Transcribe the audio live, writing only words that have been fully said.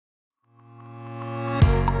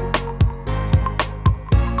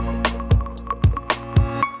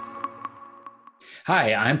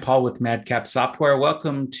Hi, I'm Paul with MadCap Software.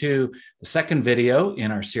 Welcome to the second video in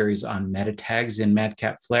our series on meta tags in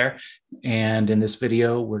MadCap Flare. And in this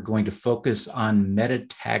video, we're going to focus on meta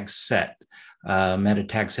tag set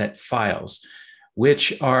files,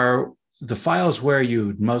 which are the files where you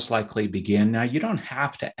would most likely begin. Now, you don't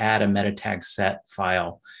have to add a meta tag set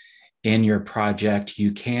file in your project.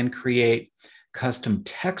 You can create custom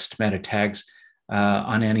text meta tags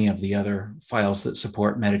on any of the other files that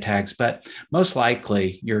support meta tags, but most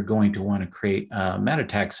likely you're going to want to create a meta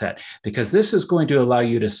tag set because this is going to allow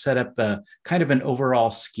you to set up a kind of an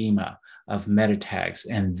overall schema of meta tags.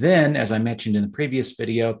 And then, as I mentioned in the previous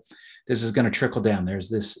video, this is going to trickle down. There's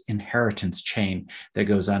this inheritance chain that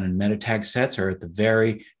goes on in meta tag sets or at the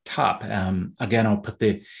very top. Again, I'll put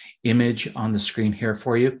the image on the screen here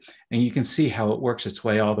for you, and you can see how it works its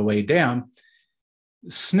way all the way down.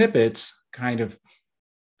 Snippets kind of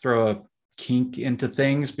throw a kink into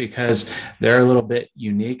things because they're a little bit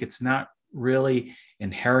unique. It's not really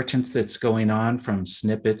inheritance that's going on from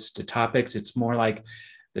snippets to topics. It's more like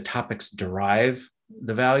the topics derive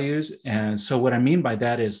the values. And so what I mean by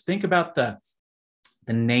that is think about the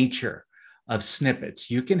nature of snippets.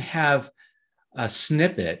 You can have a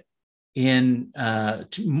snippet in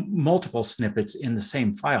multiple snippets in the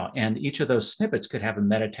same file. And each of those snippets could have a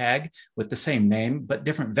meta tag with the same name, but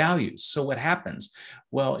different values. So what happens?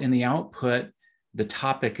 Well, in the output, the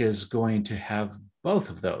topic is going to have both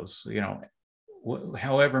of those,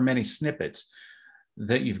 however many snippets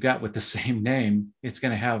that you've got with the same name, it's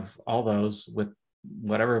going to have all those with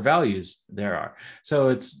whatever values there are.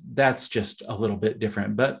 So that's just a little bit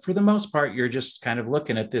different. But for the most part, you're just kind of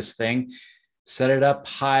looking at this thing, set it up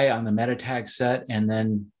high on the meta tag set, and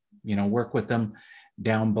then work with them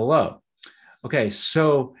down below. Okay,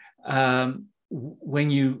 so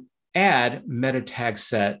when you add meta tag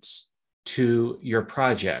sets to your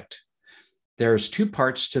project, there's two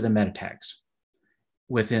parts to the meta tags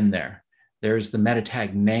within there. There's the meta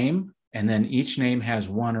tag name, and then each name has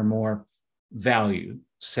one or more value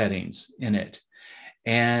settings in it.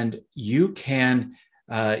 And you can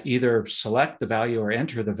either select the value or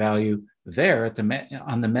enter the value there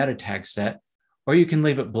on the meta tag set, or you can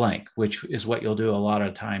leave it blank, which is what you'll do a lot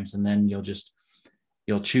of times. And then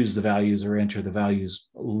you'll choose the values or enter the values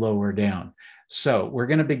lower down. So we're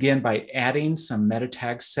going to begin by adding some meta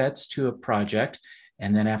tag sets to a project.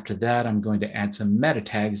 And then after that, I'm going to add some meta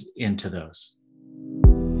tags into those.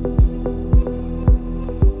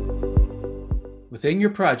 Within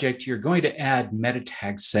your project, you're going to add meta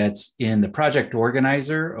tag sets in the project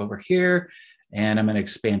organizer over here. And I'm going to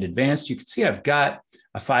expand advanced. You can see I've got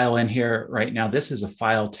a file in here right now. This is a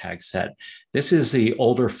file tag set. This is the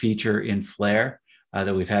older feature in Flare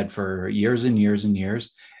that we've had for years and years and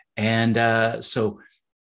years. And so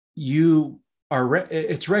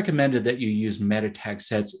it's recommended that you use meta tag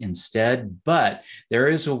sets instead, but there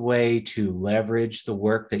is a way to leverage the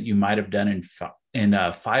work that you might have done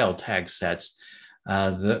in file tag sets.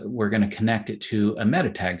 We're going to connect it to a meta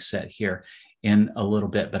tag set here in a little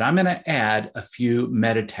bit, but I'm going to add a few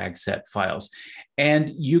meta tag set files.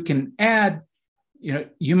 And you can add,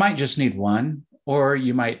 you might just need one, or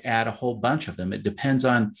you might add a whole bunch of them. It depends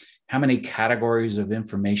on how many categories of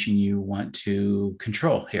information you want to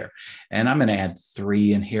control here. And I'm going to add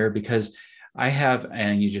 3 in here because I have,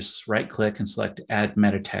 and you just right click and select add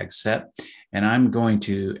meta tag set. And I'm going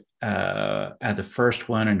to add the first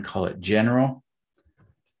one and call it general.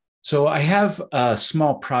 So I have a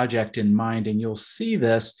small project in mind, and you'll see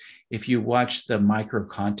this if you watch the micro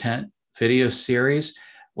content video series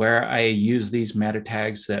where I use these meta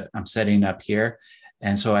tags that I'm setting up here.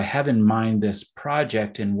 And so I have in mind this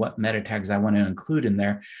project and what meta tags I want to include in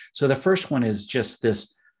there. So the first one is just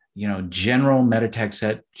this, general meta tag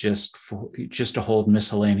set just to hold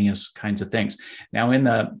miscellaneous kinds of things. Now in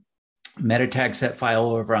the meta tag set file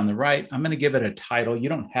over on the right, I'm going to give it a title. You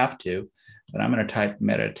don't have to, but I'm going to type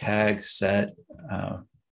meta tag set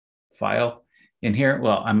file in here.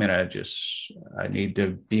 Well, I need to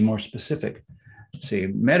be more specific. Let's see,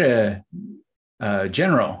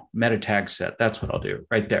 general meta tag set. That's what I'll do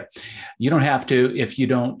right there. You don't have to. If you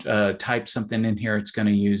don't type something in here, it's going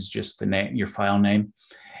to use just the name, your file name.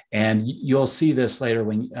 And you'll see this later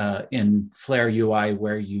when in Flare UI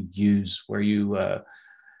where you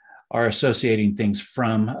are associating things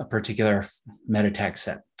from a particular meta tag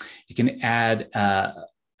set. You can add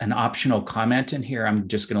an optional comment in here. I'm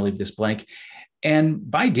just going to leave this blank. And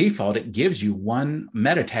by default, it gives you one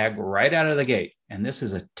meta tag right out of the gate. And this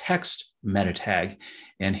is a text meta tag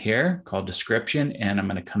in here called description. And I'm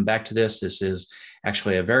going to come back to this. This is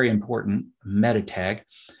actually a very important meta tag.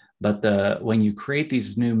 But when you create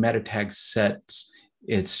these new meta tag sets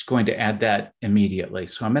it's going to add that immediately.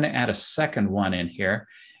 So I'm going to add a second one in here.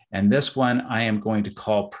 And this one I am going to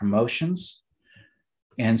call promotions.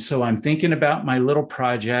 And so I'm thinking about my little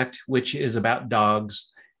project, which is about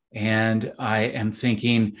dogs. And I am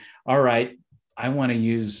thinking, all right, I want to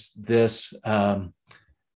use this, my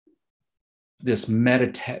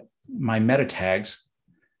meta tags.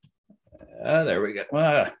 There we go.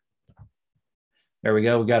 There we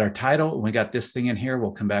go. We got our title. We got this thing in here.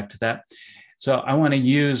 We'll come back to that. So I want to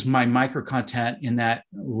use my micro content in that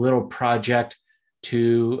little project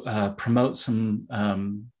to promote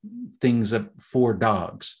some things for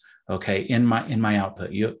dogs. Okay, in my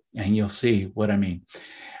output, you'll see what I mean.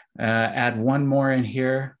 Add one more in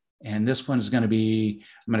here, and this one is going to be,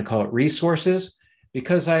 I'm going to call it resources,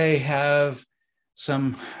 because I have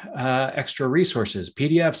some extra resources,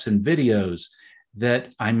 PDFs and videos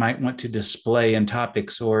that I might want to display in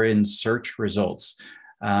topics or in search results.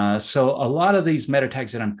 So a lot of these meta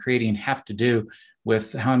tags that I'm creating have to do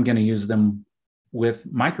with how I'm going to use them with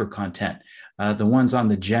micro content. The ones on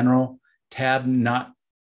the general tab, not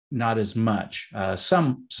as much.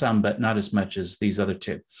 Some, but not as much as these other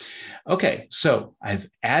two. Okay, so I've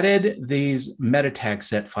added these meta tag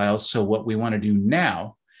set files. So what we want to do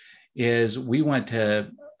now is we want to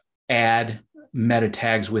add meta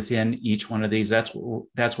tags within each one of these. That's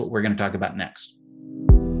what we're going to talk about next.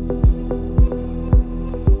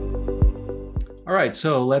 All right,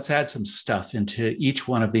 so let's add some stuff into each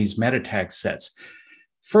one of these meta tag sets.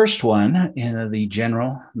 First one in the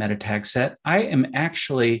general meta tag set, I am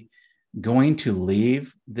actually going to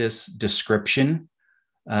leave this description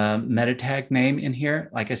meta tag name in here.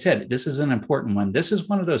 Like I said, this is an important one. This is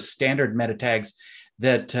one of those standard meta tags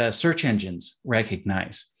that search engines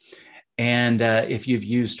recognize. And if you've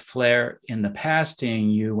used Flare in the past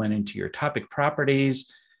and you went into your topic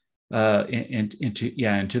properties,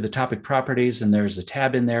 into the topic properties, and there's a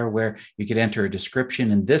tab in there where you could enter a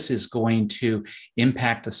description, and this is going to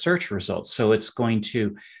impact the search results. So it's going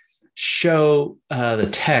to show the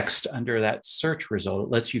text under that search result.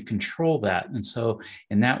 It lets you control that. And so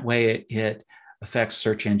in that way, it affects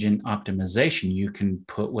search engine optimization. You can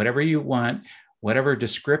put whatever you want, whatever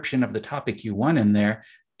description of the topic you want in there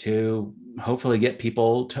to hopefully get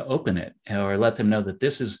people to open it or let them know that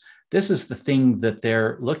this is the thing that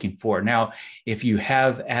they're looking for. Now, if you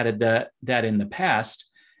have added that in the past,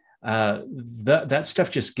 that stuff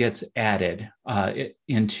just gets added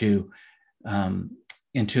into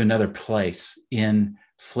another place in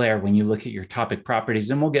Flare when you look at your topic properties.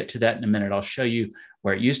 And we'll get to that in a minute. I'll show you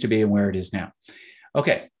where it used to be and where it is now.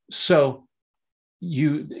 Okay, so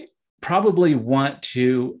you probably want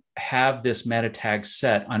to have this meta tag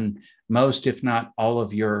set on most, if not all,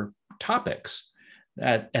 of your topics.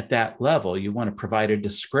 At that level, you want to provide a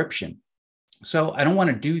description. So I don't want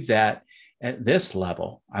to do that at this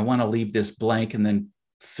level. I want to leave this blank and then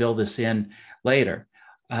fill this in later.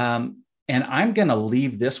 And I'm going to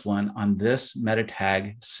leave this one on this meta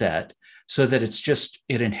tag set so that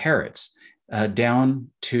it inherits down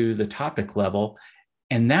to the topic level.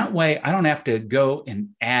 And that way I don't have to go and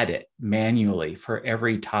add it manually for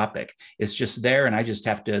every topic. It's just there, and I just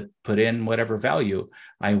have to put in whatever value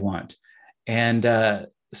I want. And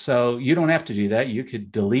so you don't have to do that. You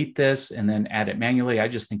could delete this and then add it manually. I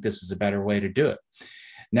just think this is a better way to do it.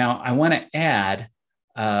 Now, I want to add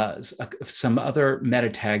some other meta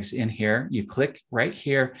tags in here. You click right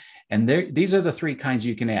here, and these are the three kinds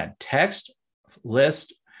you can add: text,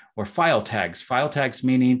 list, or file tags. File tags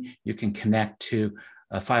meaning you can connect to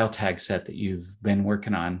a file tag set that you've been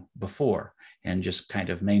working on before and just kind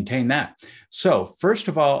of maintain that. So first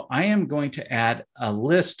of all, I am going to add a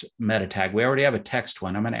list meta tag. We already have a text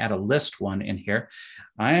one. I'm going to add a list one in here.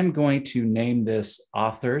 I am going to name this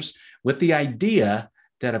authors with the idea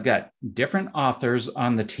that I've got different authors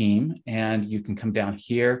on the team, and you can come down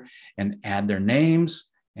here and add their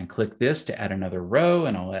names and click this to add another row,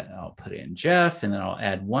 and I'll put in Jeff, and then I'll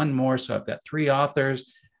add one more. So I've got 3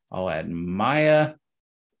 authors. I'll add Maya.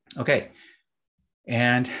 Okay.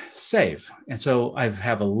 And save. And so I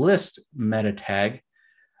have a list meta tag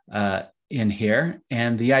in here.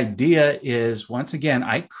 And the idea is, once again,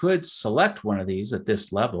 I could select one of these at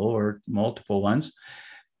this level or multiple ones,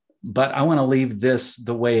 but I want to leave this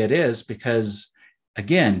the way it is because,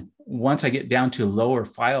 again, once I get down to lower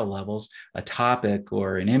file levels, a topic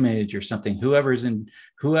or an image or something,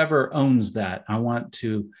 whoever owns that, I want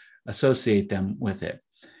to associate them with it.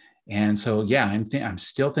 And so, yeah, I'm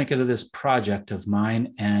still thinking of this project of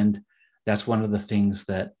mine, and that's one of the things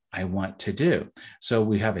that I want to do. So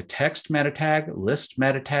we have a text meta tag, list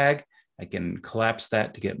meta tag, I can collapse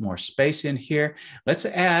that to get more space in here. Let's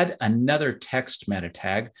add another text meta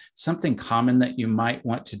tag. Something common that you might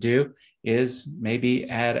want to do is maybe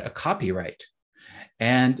add a copyright.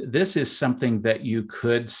 And this is something that you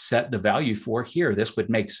could set the value for here. This would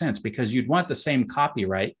make sense because you'd want the same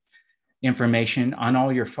copyright information on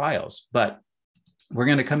all your files. But we're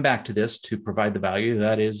going to come back to this to provide the value.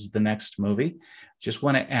 That is the next movie. Just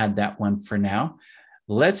want to add that one for now.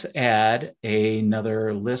 Let's add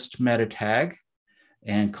another list meta tag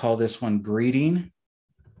and call this one greeting.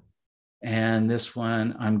 And this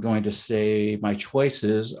one, I'm going to say my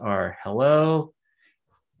choices are hello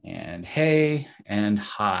and hey and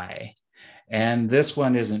hi. And this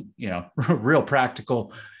one isn't, real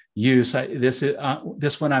practical use.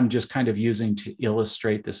 This one I'm just kind of using to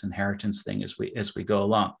illustrate this inheritance thing as we go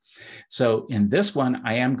along. So in this one,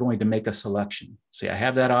 I am going to make a selection. See, I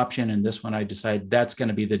have that option, and this one I decide that's going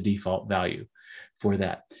to be the default value for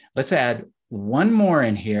that. Let's add one more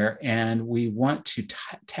in here, and we want to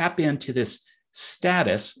tap into this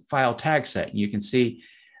status file tag set. You can see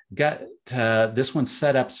got this one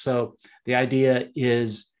set up. So the idea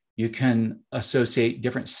is you can associate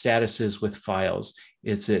different statuses with files.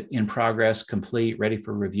 Is it in progress, complete, ready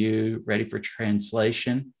for review, ready for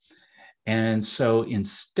translation? And so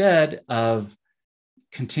instead of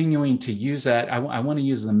continuing to use that, I want to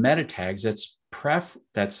use the meta tags. That's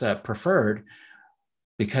preferred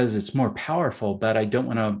because it's more powerful, but I don't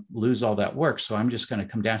want to lose all that work. So I'm just going to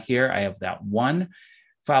come down here. I have that one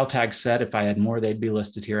file tag set. If I had more, they'd be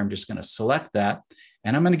listed here. I'm just going to select that.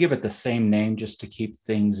 And I'm going to give it the same name just to keep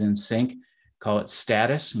things in sync. Call it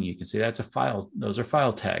status. And you can see that's a file. Those are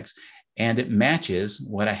file tags. And it matches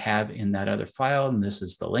what I have in that other file. And this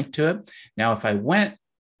is the link to it. Now, if I went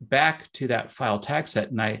back to that file tag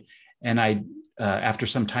set and I after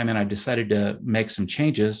some time and I decided to make some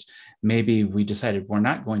changes, maybe we decided we're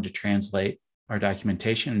not going to translate our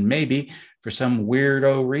documentation. Maybe for some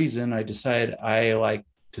weirdo reason, I decide I like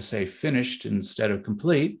to say finished instead of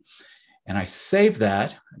complete. And I save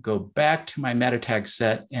that, go back to my meta tag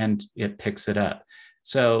set, and it picks it up.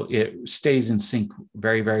 So it stays in sync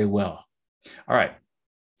very, very well. All right,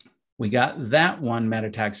 we got that one meta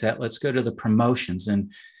tag set. Let's go to the promotions.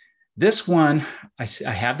 And this one, I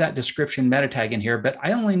have that description meta tag in here, but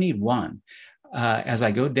I only need one. As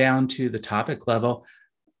I go down to the topic level,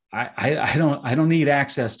 I don't need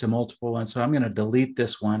access to multiple ones. So I'm going to delete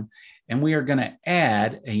this one. And we are going to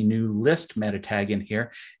add a new list meta tag in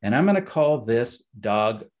here. And I'm going to call this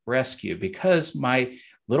dog rescue because my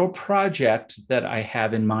little project that I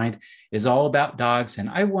have in mind is all about dogs. And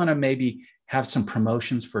I want to maybe have some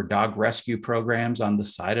promotions for dog rescue programs on the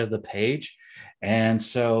side of the page. And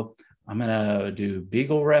so I'm going to do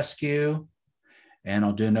Beagle Rescue, and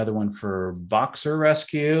I'll do another one for Boxer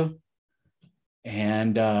Rescue.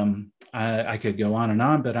 And I could go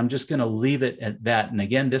on, but I'm just going to leave it at that. And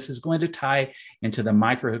again, this is going to tie into the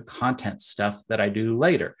micro content stuff that I do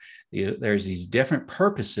later. There's these different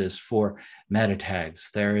purposes for meta tags.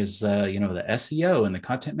 There is, the SEO and the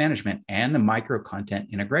content management and the micro content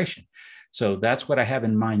integration. So that's what I have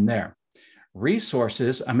in mind there.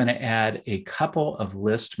 Resources, I'm going to add a couple of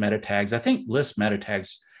list meta tags. I think list meta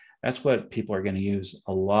tags, that's what people are going to use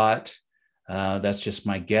a lot. That's just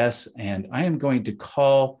my guess. And I am going to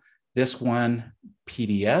call this one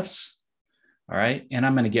PDFs. All right. And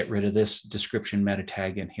I'm going to get rid of this description meta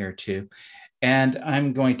tag in here too. And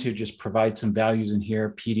I'm going to just provide some values in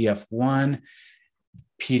here, PDF1,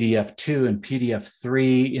 PDF2, and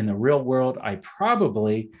PDF3. In the real world, I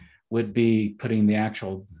probably would be putting the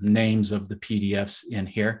actual names of the PDFs in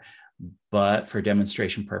here. But for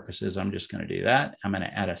demonstration purposes, I'm just going to do that. I'm going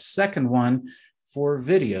to add a second one for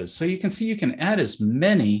videos. So you can see you can add as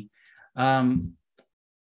many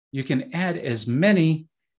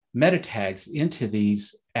meta tags into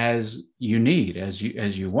these as you need, as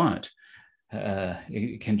you want.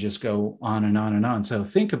 It can just go on and on and on. So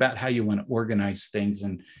think about how you want to organize things,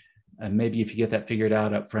 and maybe if you get that figured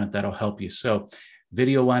out up front, that'll help you. So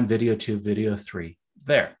video 1, video 2, video 3,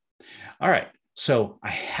 there. All right, so I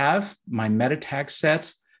have my meta tag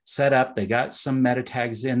sets set up. They got some meta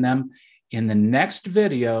tags in them. In the next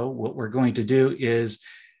video, what we're going to do is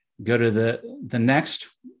go to the next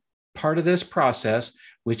part of this process,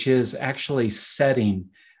 which is actually setting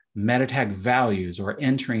meta tag values or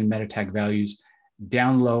entering meta tag values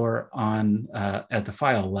down lower on at the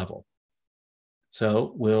file level.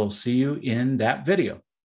 So we'll see you in that video.